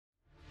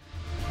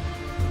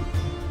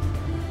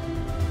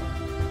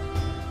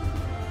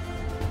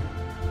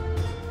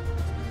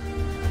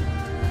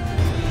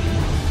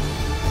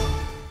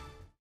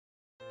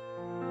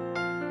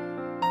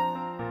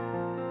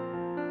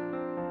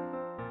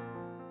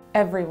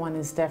Everyone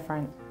is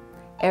different.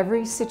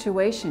 Every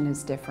situation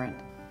is different.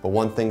 But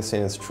one thing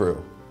stands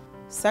true.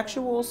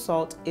 Sexual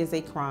assault is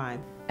a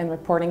crime. And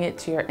reporting it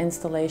to your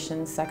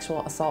installation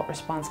sexual assault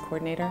response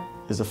coordinator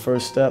is the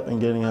first step in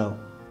getting help.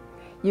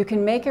 You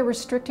can make a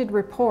restricted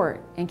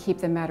report and keep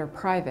the matter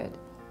private.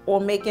 Or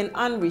make an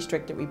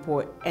unrestricted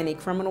report and a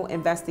criminal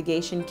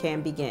investigation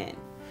can begin.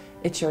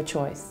 It's your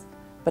choice.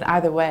 But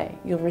either way,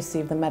 you'll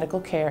receive the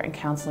medical care and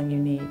counseling you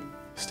need.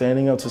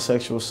 Standing up to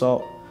sexual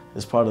assault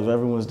is part of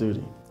everyone's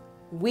duty.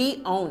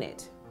 We own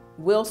it.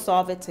 We'll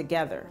solve it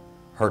together.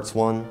 Hurts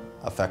one,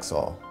 affects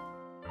all.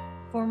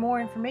 For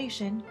more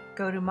information,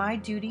 go to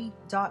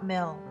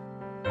myduty.mil.